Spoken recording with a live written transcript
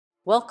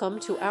Welcome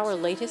to our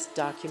latest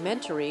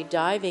documentary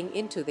diving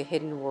into the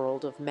hidden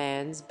world of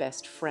man's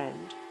best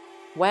friend.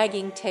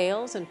 Wagging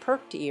tails and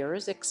perked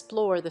ears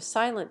explore the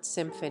silent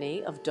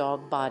symphony of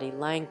dog body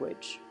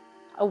language.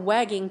 A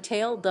wagging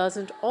tail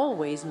doesn't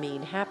always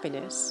mean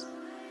happiness.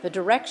 The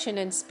direction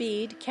and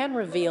speed can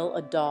reveal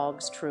a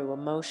dog's true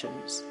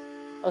emotions.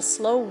 A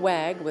slow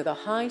wag with a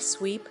high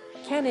sweep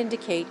can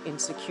indicate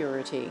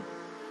insecurity.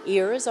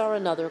 Ears are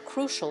another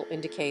crucial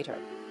indicator.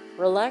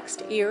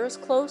 Relaxed ears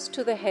close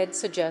to the head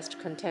suggest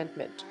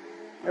contentment.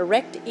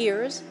 Erect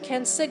ears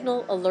can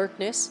signal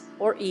alertness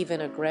or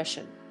even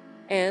aggression.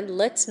 And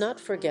let's not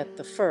forget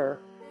the fur.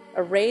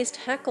 A raised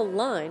hackle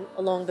line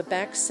along the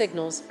back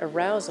signals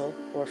arousal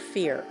or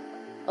fear.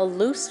 A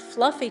loose,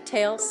 fluffy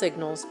tail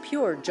signals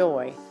pure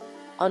joy.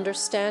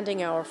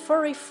 Understanding our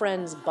furry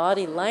friend's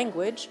body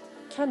language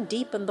can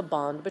deepen the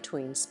bond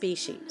between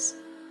species.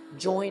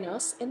 Join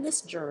us in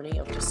this journey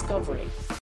of discovery.